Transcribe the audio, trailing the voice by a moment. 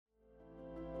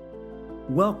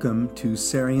Welcome to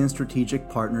Sarian Strategic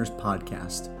Partners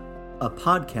Podcast, a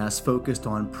podcast focused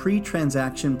on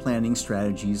pre-transaction planning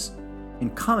strategies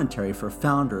and commentary for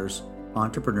founders,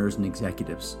 entrepreneurs, and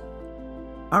executives.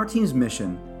 Our team's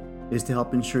mission is to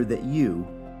help ensure that you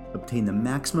obtain the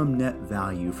maximum net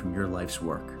value from your life's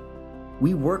work.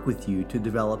 We work with you to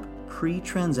develop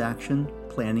pre-transaction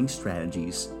planning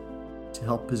strategies to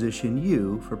help position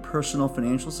you for personal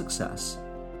financial success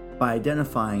by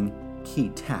identifying key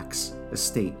tax,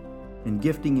 estate, and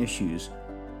gifting issues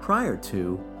prior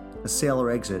to a sale or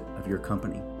exit of your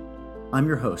company. I'm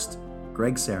your host,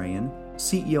 Greg Sarian,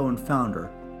 CEO and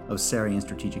founder of Sarian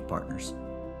Strategic Partners.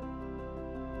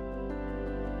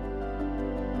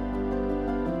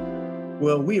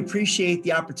 Well, we appreciate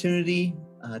the opportunity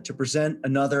to present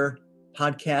another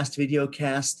podcast,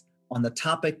 videocast on the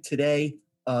topic today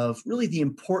of really the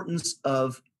importance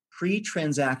of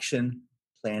pre-transaction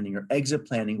planning or exit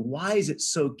planning. Why is it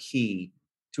so key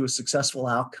to a successful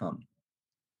outcome?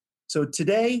 So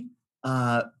today,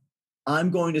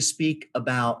 I'm going to speak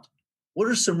about what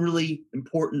are some really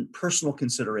important personal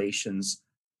considerations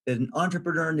that an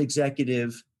entrepreneur and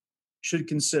executive should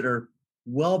consider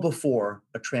well before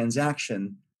a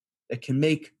transaction that can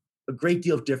make a great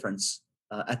deal of difference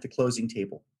at the closing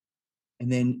table.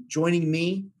 And then joining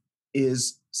me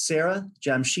is Sarah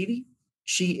Jamshidi.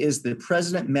 She is the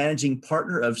president managing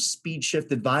partner of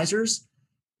SpeedShift Advisors.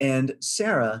 And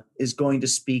Sarah is going to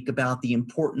speak about the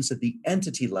importance at the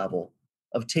entity level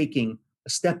of taking a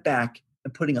step back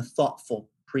and putting a thoughtful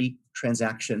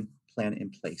pre-transaction plan in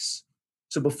place.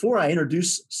 So before I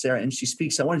introduce Sarah and she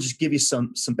speaks, I want to just give you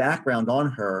some background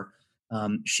on her.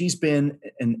 She's been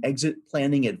an exit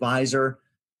planning advisor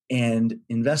and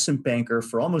investment banker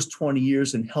for almost 20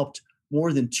 years and helped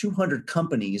more than 200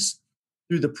 companies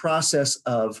through the process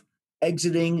of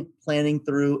exiting, planning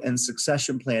through, and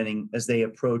succession planning as they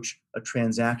approach a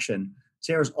transaction.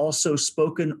 Sarah's also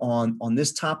spoken on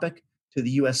this topic to the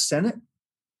U.S. Senate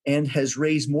and has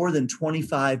raised more than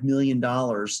 $25 million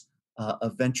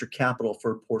of venture capital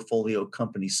for portfolio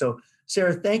companies. So,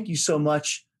 Sarah, thank you so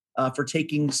much for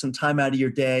taking some time out of your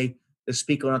day to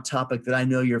speak on a topic that I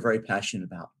know you're very passionate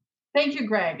about. Thank you,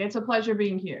 Greg. It's a pleasure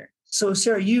being here. So,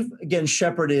 Sarah, you've, again,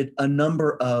 shepherded a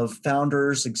number of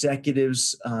founders,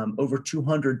 executives, over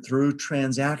 200 through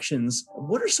transactions.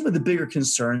 What are some of the bigger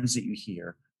concerns that you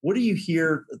hear? What do you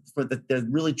hear that they're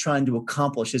really trying to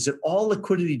accomplish? Is it all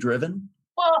liquidity driven?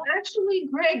 Well, actually,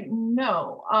 Greg,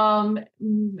 no.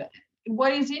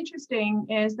 What is interesting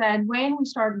is that when we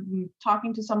started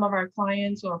talking to some of our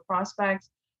clients or prospects,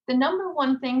 the number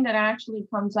one thing that actually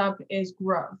comes up is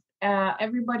growth.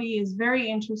 Everybody is very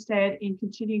interested in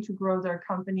continuing to grow their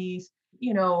companies,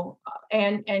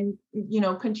 and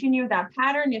continue that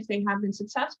pattern if they have been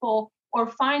successful, or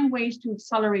find ways to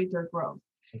accelerate their growth.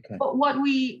 Okay. But what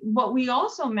we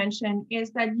also mentioned is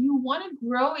that you want to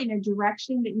grow in a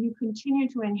direction that you continue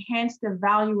to enhance the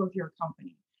value of your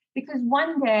company, because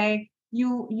one day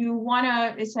you want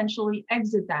to essentially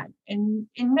exit that in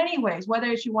many ways, whether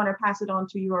it's you want to pass it on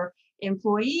to your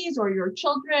employees or your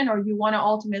children, or you want to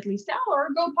ultimately sell or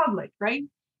go public, right?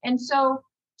 And so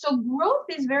growth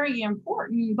is very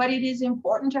important, but it is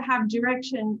important to have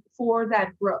direction for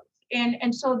that growth.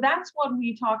 And so that's what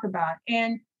we talk about.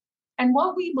 And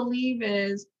what we believe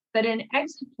is that an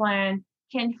exit plan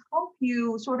can help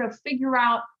you sort of figure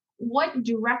out what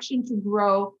direction to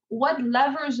grow, what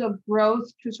levers of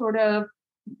growth to sort of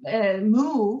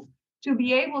move to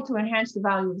be able to enhance the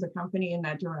value of the company in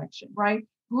that direction, right?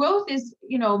 Growth is,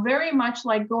 very much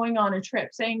like going on a trip,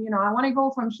 saying, I want to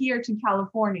go from here to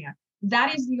California.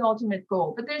 That is the ultimate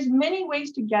goal. But there's many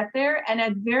ways to get there and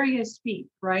at various speeds,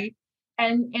 right?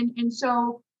 And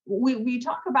so we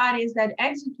talk about is that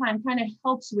exit plan kind of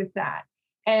helps with that.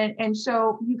 And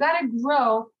so you got to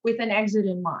grow with an exit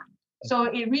in mind. So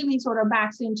it really sort of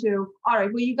backs into, all right,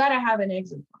 well, you got to have an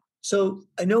exit plan. So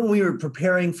I know when we were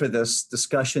preparing for this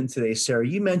discussion today, Sarah,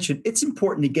 you mentioned it's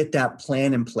important to get that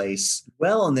plan in place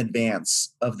well in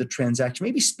advance of the transaction.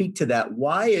 Maybe speak to that.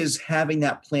 Why is having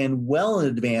that plan well in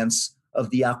advance of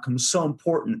the outcome so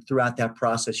important throughout that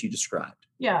process you described?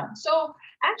 Yeah. So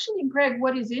actually, Greg,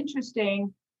 what is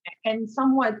interesting and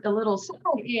somewhat a little sad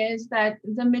is that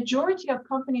the majority of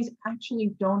companies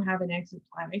actually don't have an exit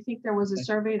plan. I think there was a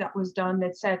survey that was done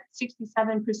that said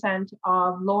 67%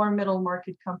 of lower middle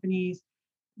market companies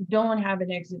don't have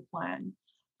an exit plan.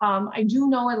 I do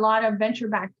know a lot of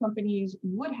venture-backed companies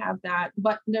would have that,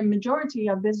 but the majority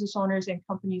of business owners and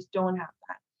companies don't have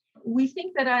that. We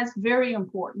think that that's very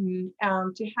important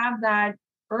to have that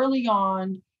early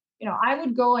on. I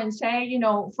would go and say,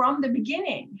 from the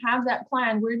beginning, have that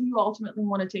plan. Where do you ultimately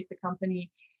want to take the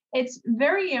company? it's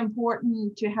very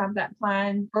important to have that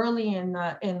plan early in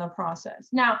the process.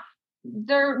 Now,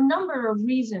 there are a number of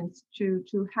reasons to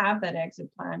have that exit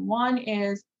plan. One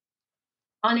is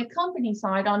on a company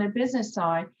side, on a business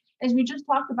side, as we just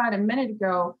talked about a minute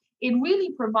ago, it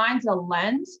really provides a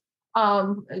lens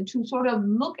to sort of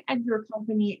look at your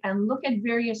company and look at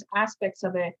various aspects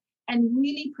of it and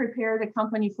really prepare the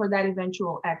company for that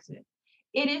eventual exit.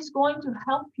 It is going to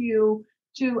help you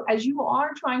to, as you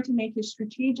are trying to make a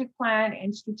strategic plan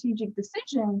and strategic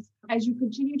decisions, as you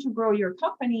continue to grow your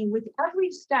company, with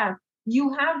every step,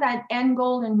 you have that end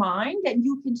goal in mind that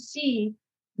you can see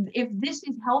if this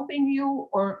is helping you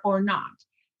or not.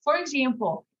 For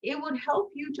example, it would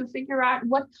help you to figure out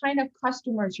what kind of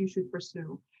customers you should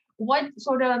pursue, what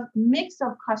sort of mix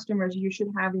of customers you should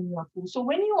have in your pool. So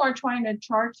when you are trying to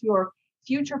chart your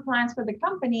future plans for the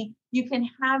company, you can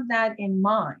have that in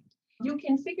mind. You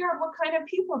can figure out what kind of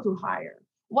people to hire,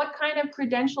 what kind of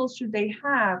credentials should they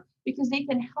have, because they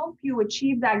can help you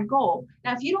achieve that goal.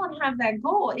 Now, if you don't have that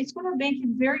goal, it's going to make it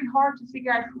very hard to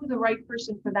figure out who the right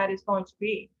person for that is going to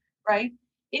be, right?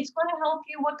 It's going to help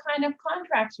you what kind of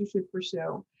contracts you should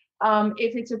pursue,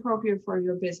 if it's appropriate for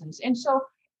your business. And so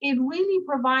it really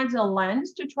provides a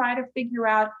lens to try to figure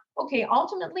out, okay,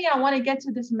 ultimately, I want to get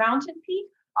to this mountain peak.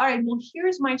 All right, well,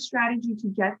 here's my strategy to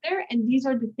get there. And these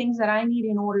are the things that I need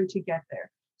in order to get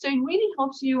there. So it really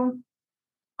helps you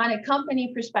on a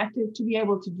company perspective to be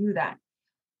able to do that.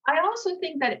 I also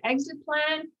think that exit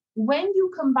plan, when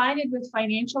you combine it with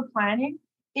financial planning,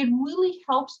 it really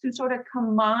helps to sort of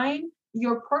combine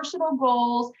your personal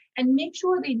goals and make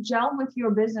sure they gel with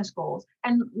your business goals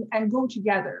and go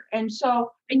together. And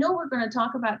so I know we're going to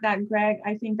talk about that, Greg.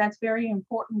 I think that's very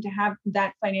important to have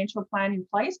that financial plan in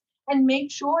place and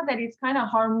make sure that it's kind of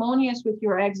harmonious with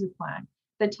your exit plan.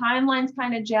 The timelines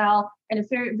kind of gel and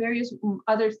various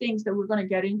other things that we're going to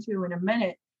get into in a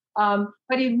minute.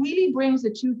 But it really brings the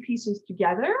two pieces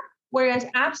together, whereas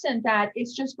absent that,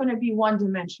 it's just going to be one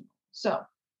dimensional. So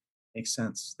makes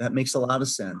sense. That makes a lot of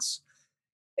sense.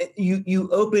 You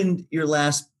opened your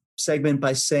last segment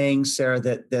by saying, Sarah,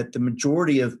 that the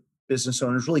majority of business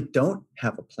owners really don't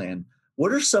have a plan.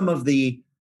 What are some of the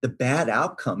bad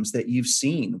outcomes that you've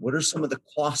seen? What are some of the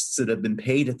costs that have been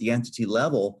paid at the entity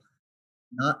level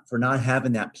for not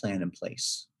having that plan in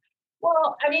place?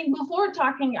 Well, I mean, before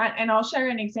talking, and I'll share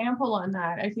an example on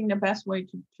that, I think the best way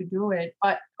to do it.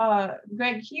 But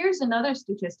Greg, here's another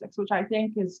statistics, which I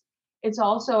think it's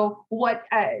also what,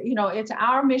 it's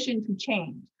our mission to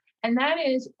change. And that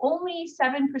is only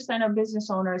 7% of business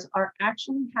owners are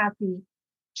actually happy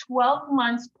 12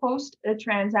 months post a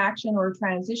transaction or a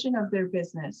transition of their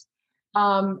business.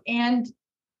 And 7%,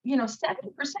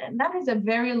 that is a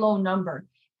very low number.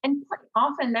 And quite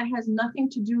often that has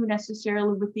nothing to do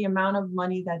necessarily with the amount of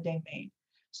money that they made.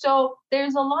 So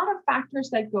there's a lot of factors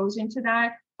that goes into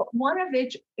that. But one of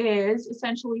which is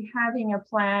essentially having a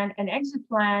plan, an exit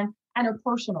plan, and a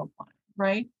personal plan,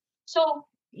 right? So,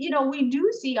 we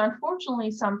do see, unfortunately,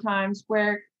 sometimes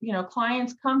where,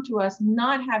 clients come to us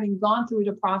not having gone through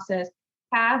the process,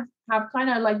 have kind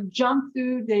of like jumped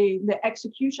through the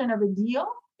execution of a deal,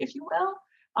 if you will.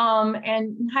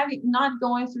 And not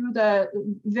going through the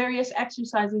various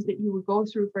exercises that you would go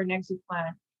through for an exit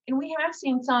plan. And we have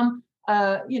seen some,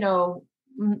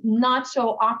 not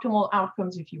so optimal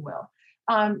outcomes, if you will.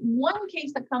 One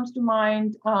case that comes to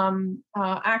mind,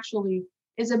 actually,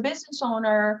 is a business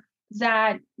owner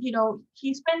that,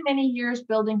 he spent many years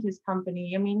building his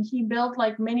company. I mean, he built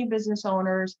like many business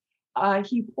owners.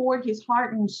 He poured his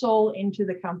heart and soul into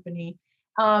the company.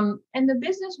 And the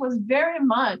business was very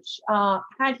much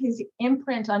had his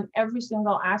imprint on every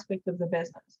single aspect of the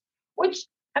business, which,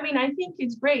 I mean, I think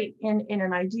is great in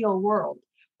an ideal world.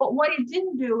 But what it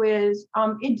didn't do is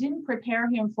it didn't prepare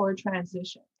him for a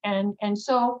transition. And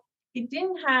so it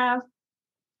didn't have,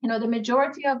 the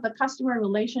majority of the customer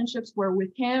relationships were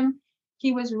with him.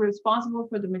 He was responsible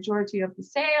for the majority of the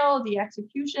sale, the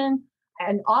execution,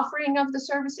 and offering of the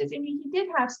services. I mean, he did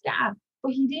have staff,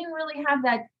 but he didn't really have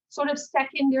that sort of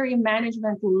secondary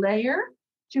management layer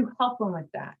to help him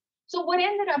with that. So what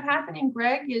ended up happening,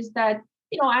 Greg, is that,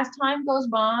 as time goes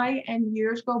by and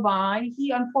years go by, he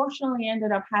unfortunately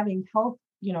ended up having health,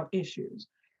 issues.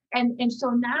 And so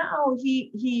now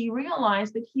he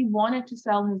realized that he wanted to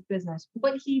sell his business,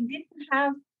 but he didn't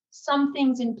have some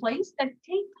things in place that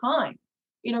take time.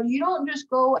 You don't just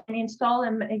go and install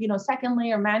a, second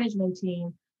layer management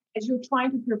team as you're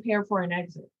trying to prepare for an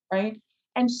exit, right?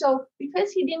 And so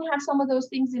because he didn't have some of those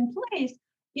things in place,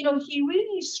 he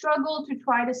really struggled to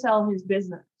try to sell his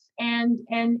business. And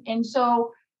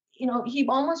so, he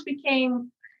almost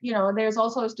became, there's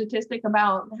also a statistic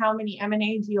about how many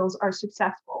M&A deals are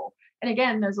successful. And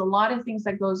again, there's a lot of things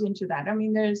that goes into that. I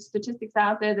mean, there's statistics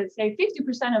out there that say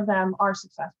 50% of them are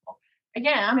successful.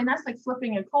 Again, I mean, that's like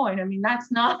flipping a coin. I mean,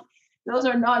 those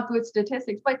are not good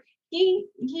statistics. But he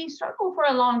struggled for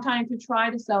a long time to try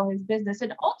to sell his business.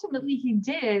 And ultimately he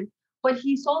did, but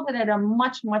he sold it at a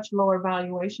much, much lower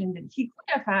valuation than he could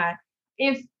have had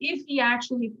if he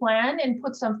actually planned and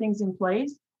put some things in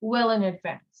place well in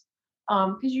advance.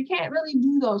 Because you can't really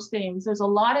do those things. There's a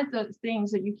lot of the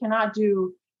things that you cannot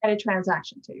do at a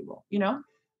transaction table, you know?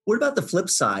 What about the flip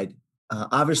side?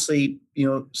 Obviously,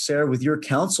 Sarah, with your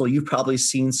counsel, you've probably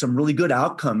seen some really good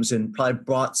outcomes and probably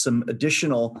brought some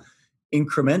additional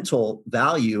incremental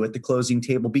value at the closing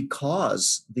table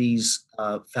because these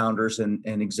founders and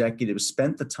executives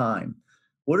spent the time.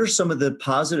 What are some of the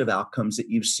positive outcomes that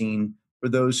you've seen for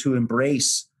those who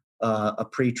embrace a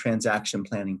pre-transaction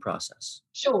planning process?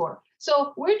 Sure.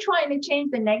 So we're trying to change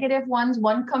the negative ones,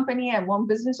 one company and one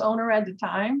business owner at a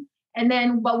time.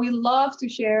 But we love to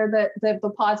share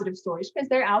the positive stories because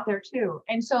they're out there too.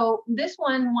 And so this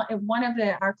one of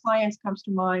our clients comes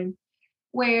to mind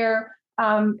where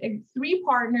three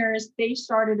partners, they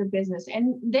started a business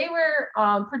and they were,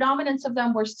 predominance of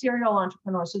them were serial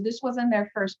entrepreneurs. So this wasn't their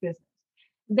first business.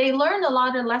 They learned a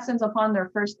lot of lessons upon their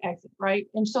first exit, right?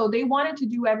 And so they wanted to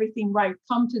do everything right,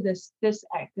 come to this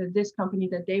company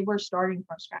that they were starting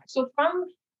from scratch. So from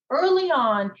early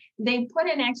on, they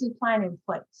put an exit plan in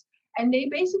place. And they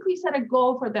basically set a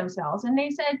goal for themselves. And they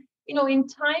said,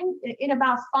 in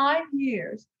about 5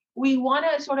 years, we want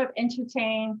to sort of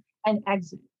entertain an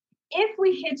exit. If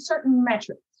we hit certain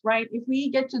metrics, right? If we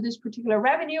get to this particular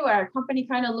revenue, our company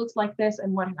kind of looks like this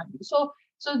and what have you. So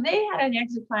they had an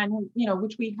exit plan,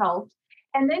 which we helped.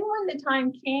 And then when the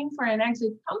time came for an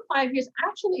exit, come 5 years,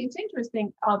 actually, it's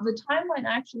interesting. The timeline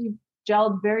actually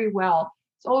gelled very well.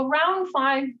 So around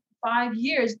five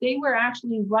years, they were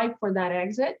actually ripe for that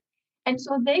exit. And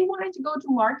so they wanted to go to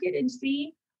market and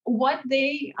see what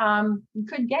they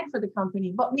could get for the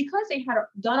company. But because they had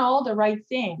done all the right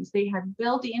things, they had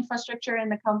built the infrastructure in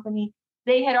the company,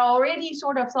 they had already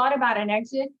sort of thought about an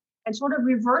exit and sort of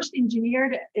reverse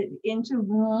engineered it into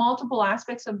multiple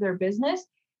aspects of their business.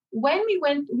 When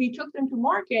we took them to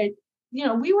market,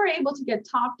 we were able to get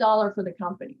top dollar for the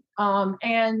company.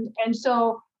 And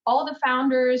so all the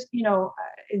founders,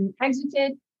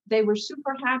 exited. They were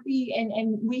super happy,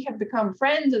 and we have become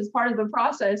friends as part of the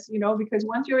process, because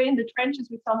once you're in the trenches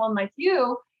with someone like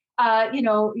you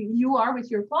are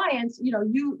with your clients,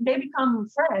 they become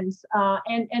friends.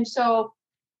 So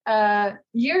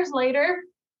years later,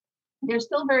 they're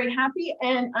still very happy,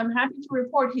 and I'm happy to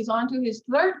report he's on to his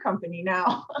third company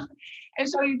now. And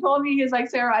so he told me, he's like,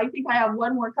 Sarah, I think I have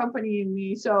one more company in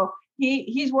me. So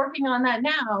he's working on that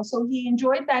now. So he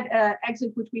enjoyed that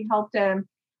exit, which we helped him.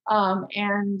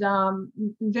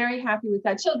 Very happy with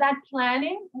that. So that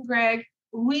planning, Greg,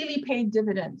 really paid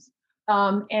dividends.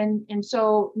 And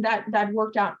so that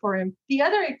worked out for him. The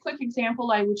other quick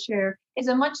example I would share is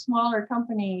a much smaller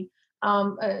company.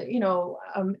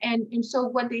 And so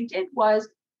what they did was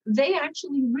they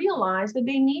actually realized that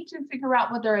they need to figure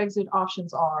out what their exit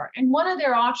options are. And one of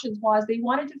their options was they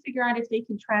wanted to figure out if they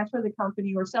could transfer the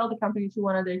company or sell the company to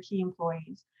one of their key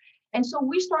employees. And so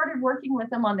we started working with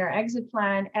them on their exit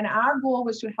plan. And our goal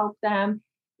was to help them,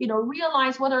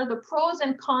 realize what are the pros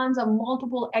and cons of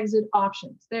multiple exit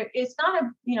options. It's not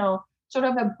sort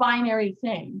of a binary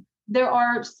thing. There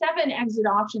are 7 exit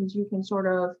options you can sort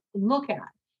of look at.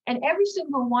 And every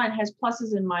single one has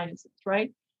pluses and minuses,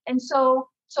 right? And so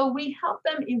we help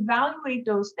them evaluate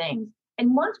those things.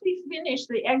 And once we finish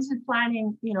the exit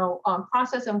planning,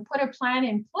 process and put a plan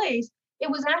in place, it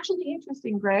was actually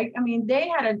interesting, Greg. I mean, they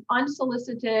had an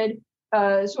unsolicited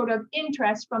sort of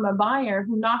interest from a buyer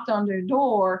who knocked on their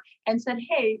door and said,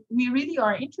 hey, we really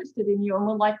are interested in you and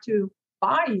would like to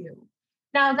buy you.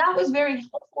 Now, that was very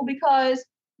helpful because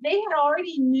they had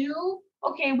already knew,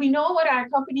 okay, we know what our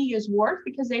company is worth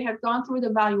because they had gone through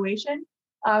the valuation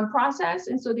process.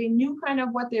 And so they knew kind of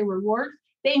what they were worth.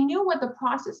 They knew what the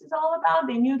process is all about.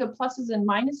 They knew the pluses and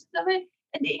minuses of it.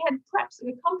 And they had prepped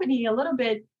the company a little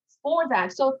bit for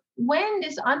that. So when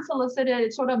this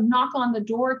unsolicited sort of knock on the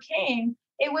door came,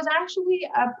 it was actually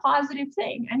a positive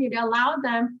thing. And it allowed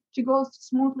them to go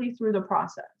smoothly through the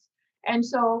process. And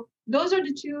so those are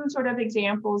the 2 sort of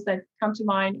examples that come to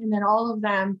mind. And then all of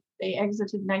them, they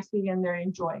exited nicely and they're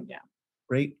enjoying them.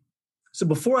 Great. So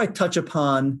before I touch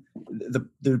upon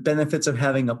the benefits of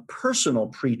having a personal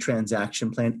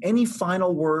pre-transaction plan, any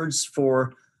final words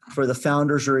for the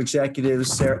founders or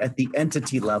executives there at the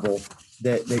entity level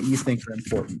that you think are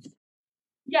important?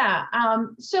 Yeah.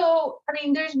 So, I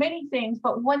mean, there's many things,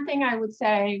 but one thing I would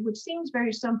say, which seems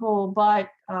very simple, but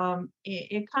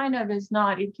it kind of is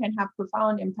not, it can have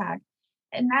profound impact.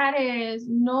 And that is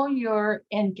know your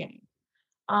end game.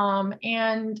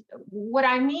 And what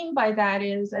I mean by that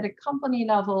is at a company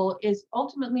level is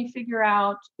ultimately figure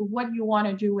out what you want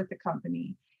to do with the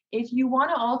company. If you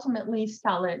want to ultimately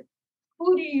sell it,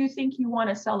 who do you think you want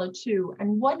to sell it to?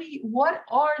 And what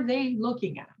are they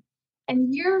looking at?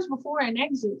 And years before an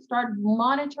exit, start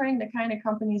monitoring the kind of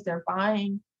companies they're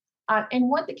buying and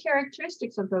what the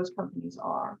characteristics of those companies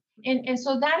are. And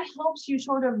so that helps you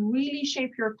sort of really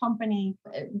shape your company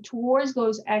towards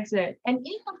those exit. And in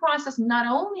the process, not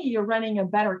only you're running a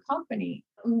better company,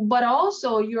 but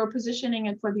also you're positioning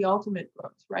it for the ultimate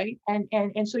growth, right?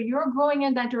 And so you're growing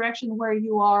in that direction where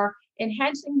you are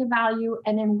enhancing the value.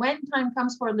 And then when time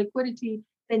comes for liquidity,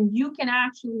 then you can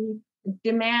actually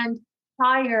demand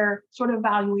higher sort of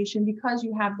valuation because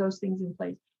you have those things in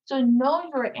place. So know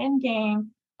your end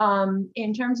game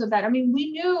in terms of that. I mean,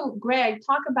 we knew, Greg,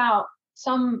 talk about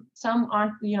some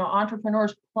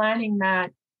entrepreneurs planning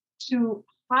that to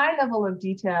high level of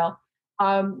detail.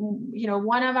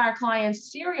 One of our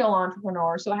clients, serial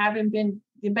entrepreneur, so having been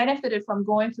benefited from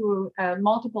going through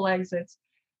multiple exits,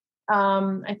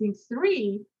 I think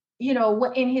three,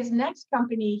 in his next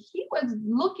company, he was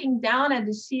looking down at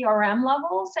the CRM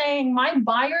level saying, my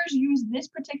buyers use this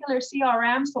particular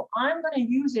CRM, so I'm going to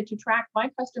use it to track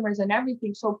my customers and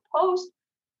everything. So post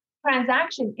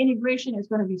transaction integration is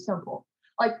going to be simple,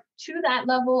 like to that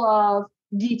level of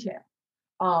detail.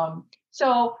 Um,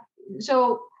 so,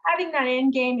 so having that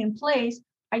end game in place,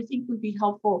 I think would be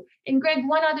helpful. And Greg,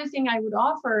 one other thing I would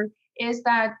offer is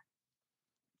that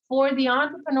for the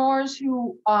entrepreneurs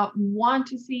who want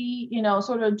to see,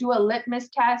 sort of do a litmus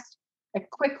test, a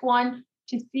quick one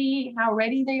to see how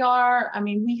ready they are. I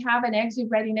mean, we have an exit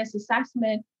readiness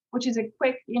assessment, which is a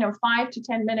quick, 5 to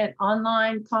 10 minute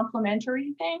online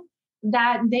complimentary thing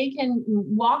that they can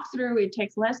walk through. It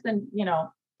takes less than,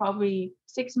 probably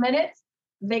 6 minutes.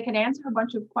 They can answer a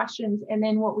bunch of questions. And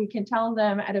then what we can tell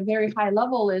them at a very high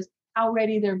level is how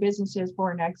ready their business is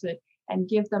for an exit and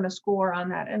give them a score on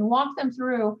that and walk them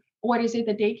through what is it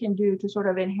that they can do to sort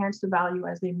of enhance the value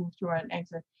as they move through an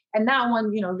exit. And that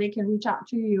one, they can reach out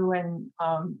to you and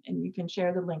you can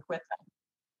share the link with them.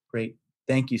 Great.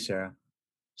 Thank you, Sarah.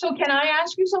 So can I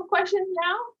ask you some questions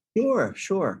now?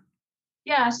 Sure.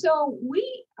 Yeah. So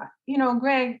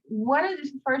Greg, one of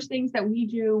the first things that we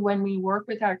do when we work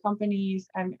with our companies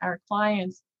and our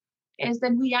clients is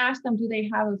that we ask them, do they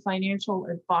have a financial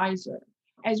advisor?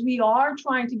 As we are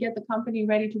trying to get the company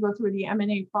ready to go through the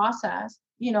M&A process,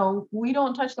 we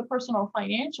don't touch the personal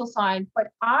financial side, but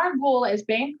our goal as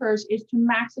bankers is to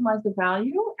maximize the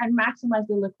value and maximize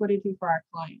the liquidity for our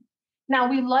clients. Now,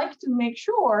 we like to make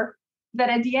sure that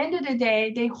at the end of the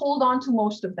day, they hold on to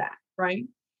most of that, right?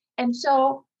 And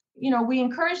so, we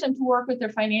encourage them to work with their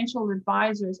financial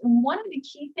advisors. And one of the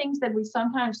key things that we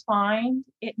sometimes find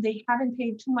they haven't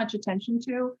paid too much attention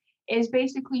to is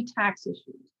basically tax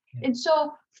issues. And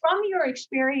so from your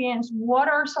experience, what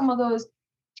are some of those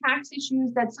tax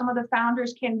issues that some of the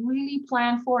founders can really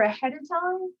plan for ahead of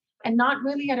time and not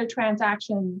really at a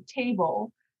transaction table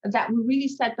that will really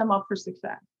set them up for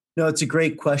success? No, it's a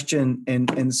great question.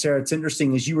 And Sarah, it's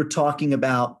interesting as you were talking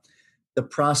about the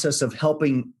process of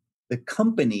helping the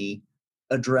company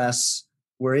address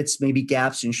where its maybe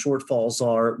gaps and shortfalls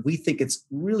are. We think it's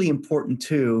really important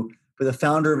too for the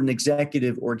founder of an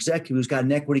executive or executive who's got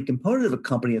an equity component of a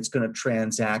company that's going to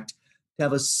transact to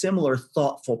have a similar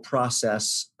thoughtful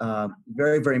process.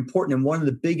 Very, very important. And one of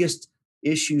the biggest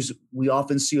issues we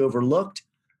often see overlooked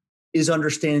is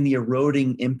understanding the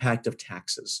eroding impact of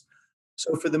taxes.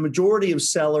 So for the majority of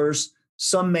sellers,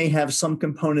 some may have some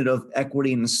component of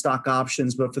equity and stock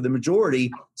options, but for the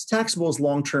majority, it's taxable as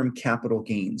long-term capital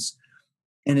gains.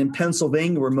 And in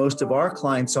Pennsylvania, where most of our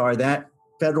clients are, that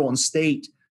federal and state,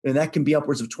 and that can be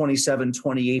upwards of 27,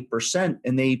 28%.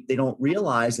 And they don't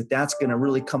realize that that's going to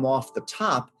really come off the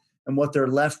top. And what they're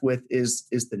left with is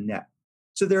the net.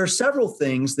 So there are several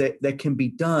things that can be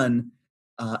done,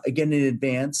 again, in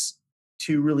advance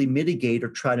to really mitigate or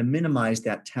try to minimize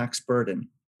that tax burden.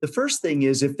 The first thing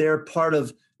is if they're part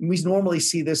of, we normally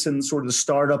see this in sort of the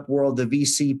startup world, the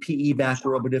VC, PE-backed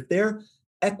world, but if their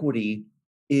equity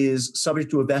is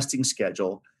subject to a vesting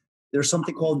schedule, there's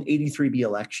something called an 83B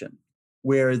election,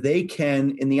 where they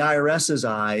can, in the IRS's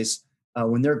eyes,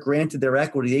 when they're granted their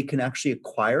equity, they can actually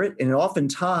acquire it. And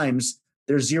oftentimes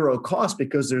there's zero cost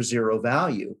because there's zero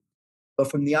value.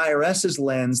 But from the IRS's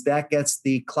lens, that gets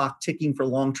the clock ticking for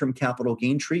long-term capital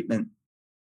gain treatment.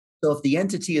 So if the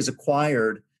entity is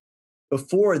acquired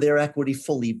before their equity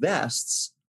fully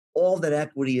vests, all that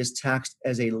equity is taxed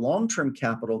as a long-term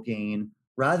capital gain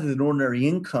rather than ordinary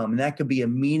income. And that could be a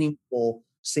meaningful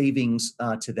savings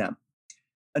to them.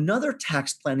 Another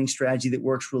tax planning strategy that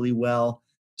works really well,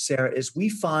 Sarah, is we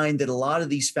find that a lot of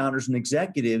these founders and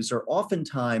executives are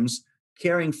oftentimes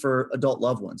caring for adult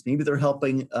loved ones. Maybe they're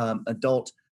helping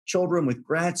adult children with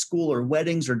grad school or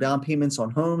weddings or down payments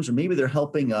on homes, or maybe they're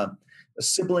helping a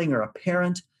sibling or a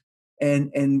parent.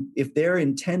 And if they're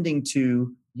intending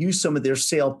to use some of their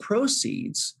sale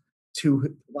proceeds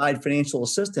to provide financial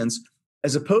assistance,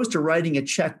 as opposed to writing a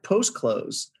check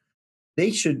post-close,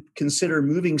 they should consider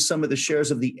moving some of the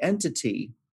shares of the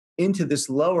entity into this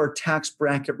lower tax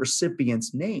bracket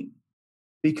recipient's name,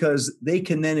 because they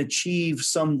can then achieve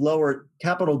some lower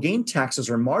capital gain taxes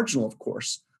are marginal, of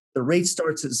course. The rate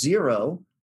starts at 0,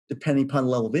 depending upon the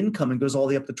level of income, and goes all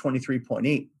the way up to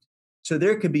 23.8. So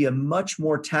there could be a much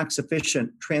more tax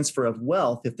efficient transfer of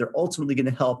wealth if they're ultimately going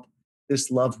to help this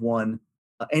loved one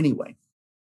anyway.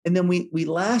 And then we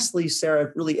lastly,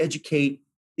 Sarah, really educate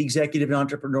the executive and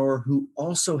entrepreneur who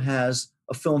also has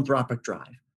a philanthropic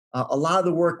drive. A lot of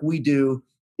the work we do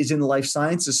is in the life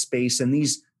sciences space, and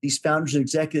these founders and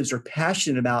executives are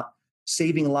passionate about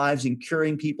saving lives and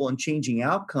curing people and changing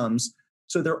outcomes.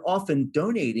 So they're often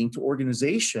donating to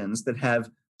organizations that have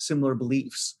similar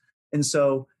beliefs. And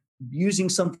so using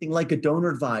something like a donor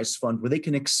advised fund where they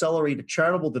can accelerate a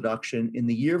charitable deduction in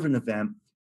the year of an event,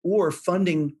 or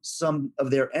funding some of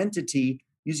their entity,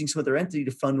 using some of their entity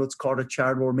to fund what's called a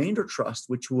charitable remainder trust,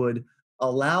 which would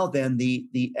allow then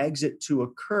the exit to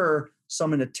occur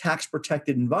some in a tax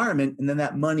protected environment. And then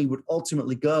that money would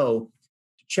ultimately go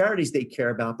to charities they care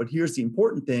about. But here's the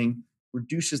important thing: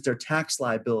 reduces their tax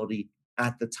liability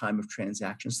at the time of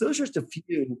transaction. So those are just a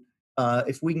few,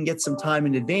 if we can get some time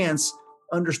in advance,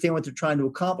 understand what they're trying to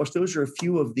accomplish, those are a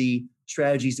few of the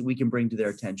strategies that we can bring to their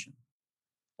attention.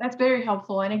 That's very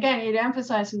helpful. And again, it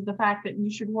emphasizes the fact that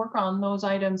you should work on those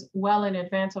items well in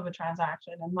advance of a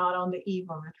transaction and not on the eve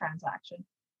of a transaction.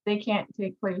 They can't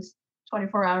take place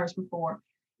 24 hours before.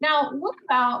 Now, what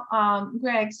about,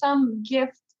 Greg, some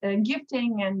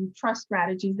gifting and trust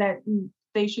strategies that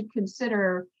they should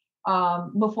consider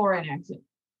before an exit?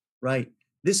 Right.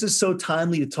 This is so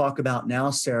timely to talk about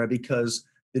now, Sarah, because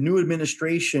the new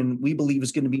administration, we believe,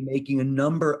 is going to be making a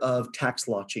number of tax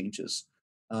law changes.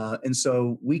 And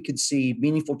so we could see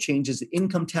meaningful changes in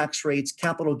income tax rates,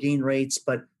 capital gain rates,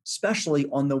 but especially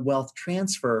on the wealth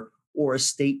transfer or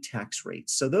estate tax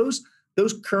rates. So those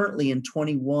currently in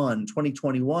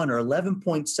 2021 are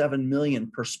 11.7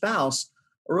 million per spouse,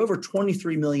 or over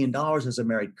 $23 million as a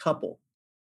married couple.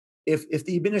 If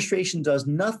the administration does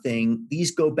nothing,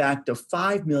 these go back to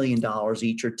 $5 million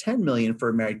each, or $10 million for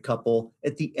a married couple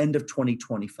at the end of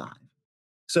 2025.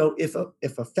 So if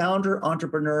a founder,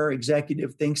 entrepreneur,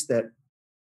 executive thinks that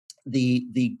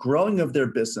the growing of their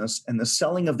business and the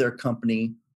selling of their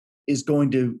company is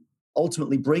going to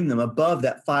ultimately bring them above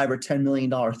that $5 or $10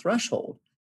 million threshold,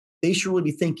 they should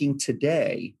really be thinking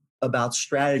today about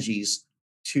strategies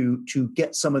to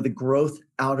get some of the growth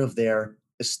out of their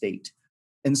estate.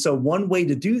 And so one way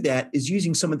to do that is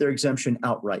using some of their exemption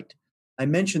outright. I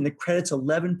mentioned the credit's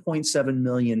 11.7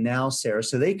 million now, Sarah,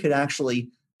 so they could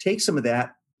actually take some of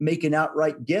that, make an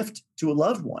outright gift to a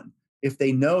loved one if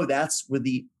they know that's where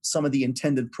some of the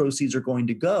intended proceeds are going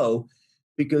to go,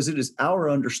 because it is our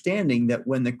understanding that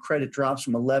when the credit drops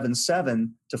from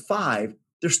 11.7 to 5,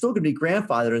 they're still going to be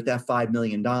grandfathered at that $5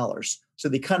 million. So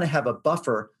they kind of have a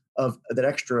buffer of that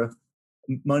extra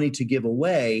money to give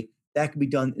away. That can be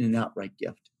done in an outright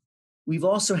gift. We've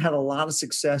also had a lot of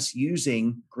success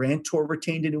using grantor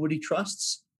retained annuity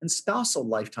trusts and spousal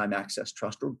lifetime access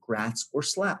trust, or GRATs or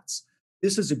SLATs.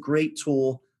 This is a great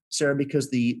tool, Sarah, because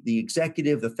the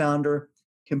executive, the founder,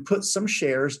 can put some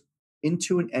shares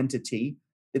into an entity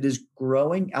that is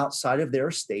growing outside of their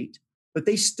estate, but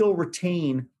they still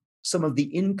retain some of the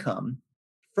income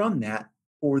from that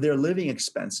for their living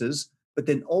expenses. But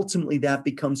then ultimately that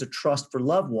becomes a trust for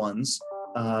loved ones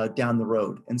down the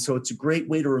road. And so it's a great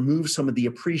way to remove some of the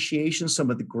appreciation,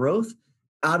 some of the growth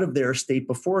out of their estate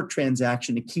before a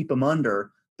transaction to keep them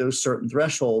under those certain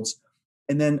thresholds.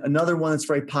 And then another one that's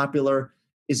very popular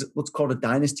is what's called a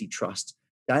dynasty trust.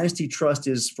 Dynasty trust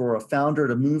is for a founder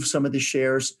to move some of the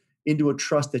shares into a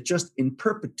trust that just in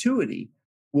perpetuity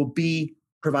will be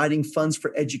providing funds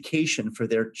for education for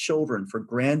their children, for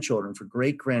grandchildren, for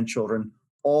great-grandchildren,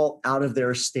 all out of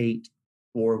their estate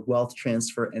for wealth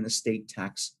transfer and estate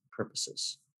tax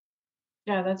purposes.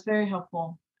 Yeah, that's very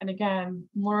helpful. And again,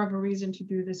 more of a reason to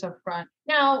do this up front.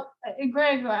 Now,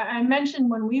 Greg, I mentioned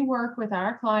when we work with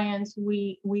our clients,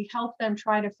 we help them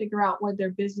try to figure out what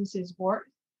their business is worth.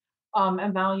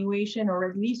 evaluation, or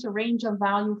at least a range of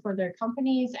value for their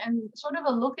companies, and sort of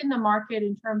a look in the market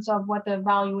in terms of what the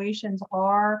valuations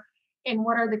are and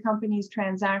what are the companies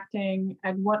transacting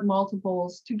at what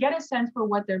multiples, to get a sense for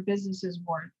what their business is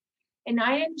worth. And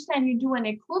I understand you do an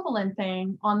equivalent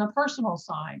thing on the personal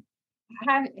side,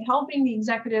 helping the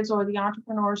executives or the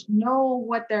entrepreneurs know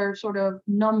what their sort of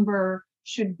number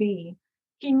should be.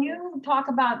 Can you talk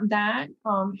about that?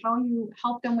 How you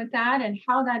help them with that, and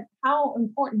how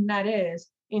important that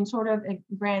is in sort of a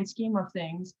grand scheme of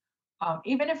things,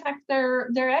 even affect their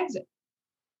exit.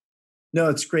 No,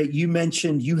 it's great. You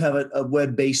mentioned you have a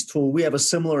web-based tool. We have a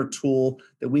similar tool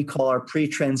that we call our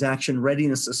pre-transaction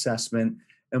readiness assessment.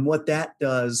 And what that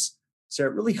does, so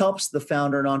it really helps the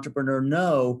founder and entrepreneur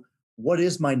know, what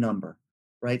is my number,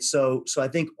 right? So I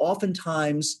think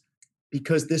oftentimes,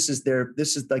 because this is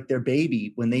like their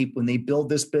baby, when they build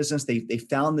this business, they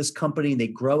found this company and they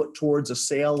grow it towards a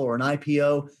sale or an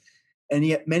IPO. And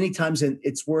yet many times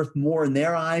it's worth more in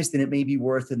their eyes than it may be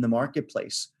worth in the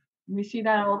marketplace. We see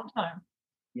that all the time.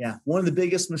 Yeah. One of the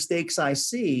biggest mistakes I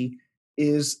see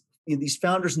is, these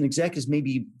founders and executives may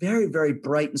be very, very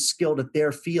bright and skilled at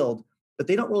their field, but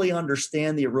they don't really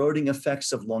understand the eroding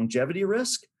effects of longevity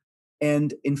risk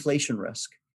and inflation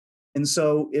risk. And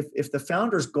so if the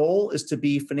founder's goal is to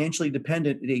be financially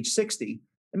dependent at age 60,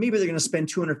 and maybe they're going to spend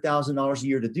 $200,000 a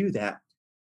year to do that,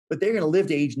 but they're going to live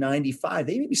to age 95,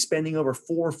 they may be spending over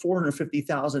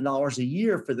 $450,000 a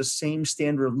year for the same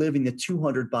standard of living that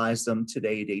 200 buys them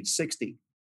today at age 60.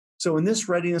 So in this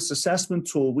readiness assessment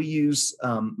tool, we use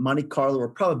Monte Carlo or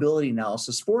probability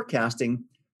analysis forecasting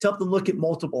to help them look at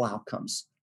multiple outcomes.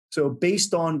 So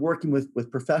based on working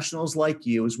with professionals like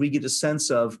you, as we get a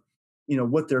sense of,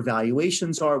 what their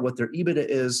valuations are, what their EBITDA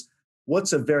is,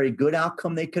 what's a very good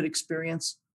outcome they could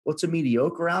experience, what's a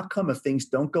mediocre outcome if things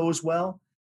don't go as well.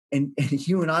 And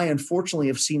you and I, unfortunately,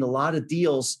 have seen a lot of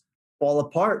deals fall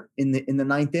apart in the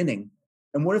ninth inning.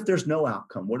 And what if there's no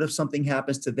outcome? What if something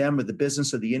happens to them or the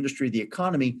business or the industry, the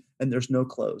economy, and there's no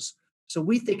close? So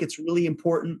we think it's really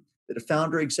important that a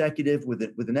founder executive with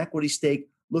an equity stake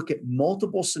look at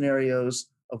multiple scenarios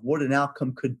of what an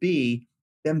outcome could be,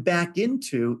 then back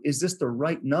into, is this the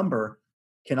right number?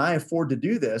 Can I afford to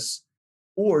do this?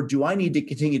 Or do I need to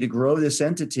continue to grow this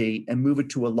entity and move it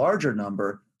to a larger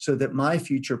number so that my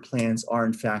future plans are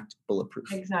in fact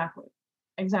bulletproof?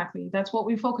 Exactly. That's what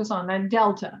we focus on, that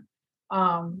delta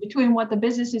between what the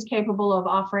business is capable of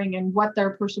offering and what their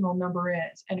personal number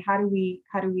is, and how do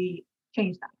we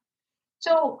change that?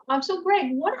 So,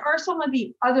 Greg, what are some of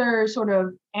the other sort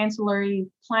of ancillary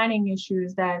planning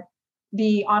issues that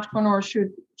the entrepreneur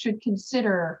should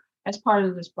consider as part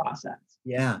of this process?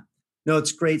 Yeah, no,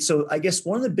 it's great. So I guess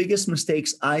one of the biggest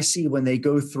mistakes I see when they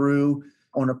go through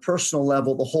on a personal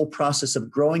level, the whole process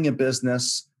of growing a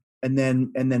business and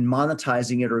then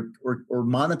monetizing it or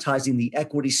monetizing the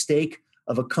equity stake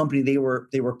of a company they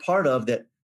were part of that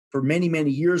for many,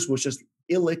 many years was just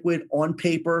illiquid on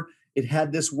paper. It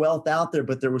had this wealth out there,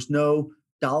 but there was no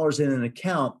dollars in an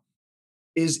account,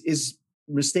 is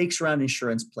mistakes around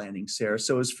insurance planning, Sarah.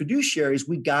 So as fiduciaries,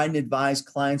 we guide and advise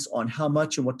clients on how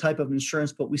much and what type of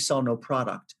insurance, but we sell no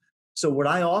product. So what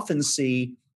I often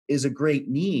see is a great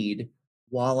need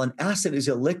while an asset is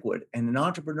illiquid and an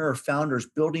entrepreneur or founder is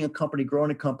building a company,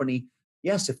 growing a company.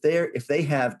 Yes, if they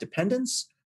have dependents,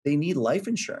 they need life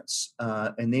insurance,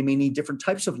 and they may need different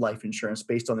types of life insurance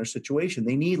based on their situation.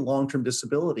 They need long-term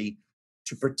disability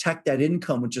to protect that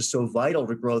income, which is so vital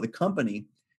to grow the company.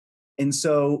 And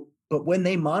so, but when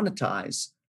they monetize,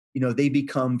 they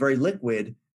become very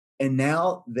liquid, and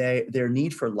now their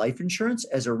need for life insurance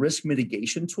as a risk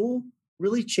mitigation tool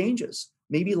really changes.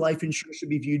 Maybe life insurance should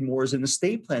be viewed more as an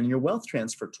estate planning or wealth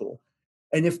transfer tool.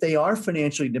 And if they are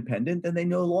financially dependent, then they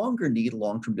no longer need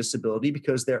long-term disability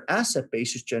because their asset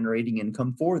base is generating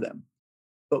income for them.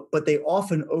 But they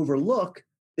often overlook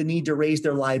the need to raise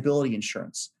their liability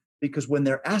insurance because when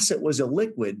their asset was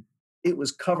illiquid, it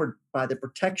was covered by the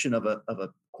protection of a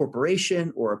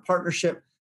corporation or a partnership,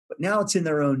 but now it's in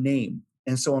their own name.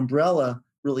 And so Umbrella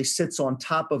really sits on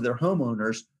top of their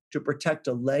homeowners to protect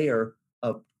a layer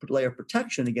of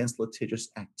protection against litigious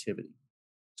activity.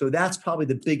 So that's probably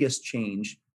the biggest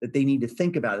change that they need to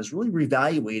think about, is really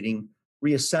reevaluating,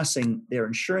 reassessing their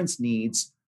insurance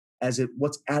needs as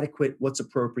what's adequate, what's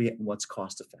appropriate, and what's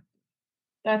cost effective.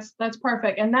 That's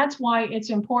perfect. And that's why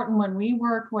it's important when we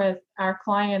work with our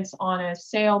clients on a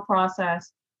sale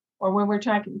process or when we're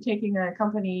taking a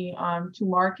company to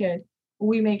market,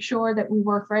 we make sure that we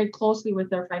work very closely with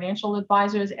their financial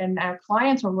advisors, and our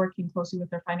clients are working closely with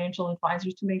their financial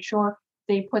advisors to make sure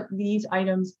they put these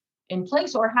items in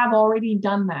place or have already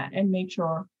done that, and make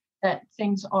sure that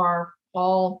things are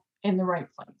all in the right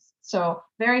place. So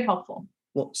very helpful.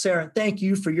 Well, Sarah, thank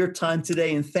you for your time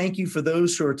today. And thank you for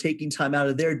those who are taking time out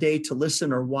of their day to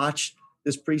listen or watch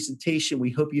this presentation.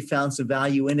 We hope you found some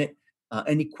value in it.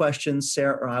 Any questions,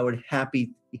 Sarah or I would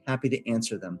be happy to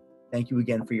answer them. Thank you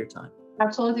again for your time.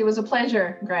 Absolutely. It was a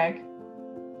pleasure, Greg.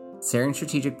 Sarian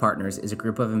Strategic Partners is a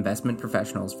group of investment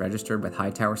professionals registered with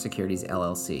Hightower Securities,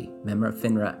 LLC, member of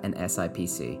FINRA and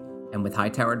SIPC, and with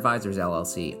Hightower Advisors,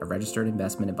 LLC, a registered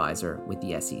investment advisor with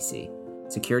the SEC.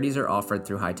 Securities are offered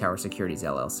through Hightower Securities,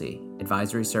 LLC.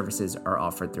 Advisory services are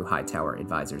offered through Hightower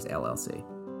Advisors, LLC.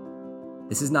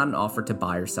 This is not an offer to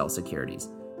buy or sell securities.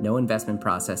 No investment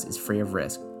process is free of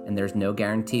risk, and there is no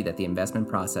guarantee that the investment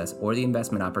process or the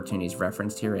investment opportunities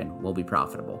referenced herein will be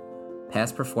profitable.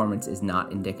 Past performance is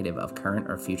not indicative of current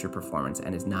or future performance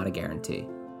and is not a guarantee.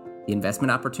 The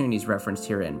investment opportunities referenced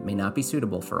herein may not be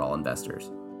suitable for all investors.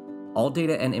 All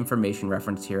data and information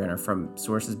referenced herein are from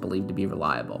sources believed to be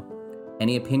reliable.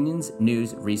 Any opinions,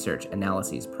 news, research,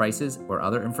 analyses, prices, or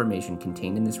other information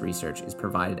contained in this research is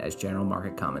provided as general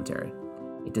market commentary.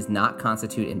 It does not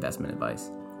constitute investment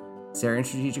advice. Sarian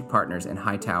Strategic Partners and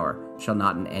Hightower shall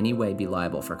not in any way be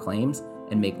liable for claims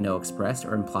and make no expressed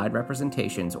or implied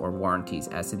representations or warranties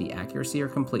as to the accuracy or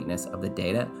completeness of the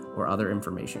data or other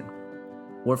information,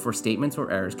 or for statements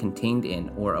or errors contained in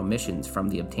or omissions from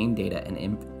the obtained data and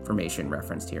information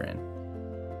referenced herein.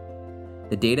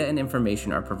 The data and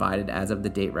information are provided as of the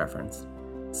date referenced.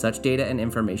 Such data and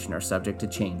information are subject to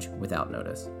change without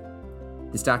notice.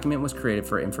 This document was created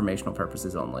for informational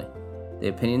purposes only. The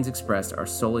opinions expressed are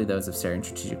solely those of Sarian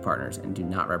Strategic Partners and do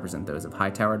not represent those of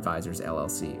Hightower Advisors,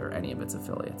 LLC, or any of its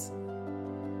affiliates.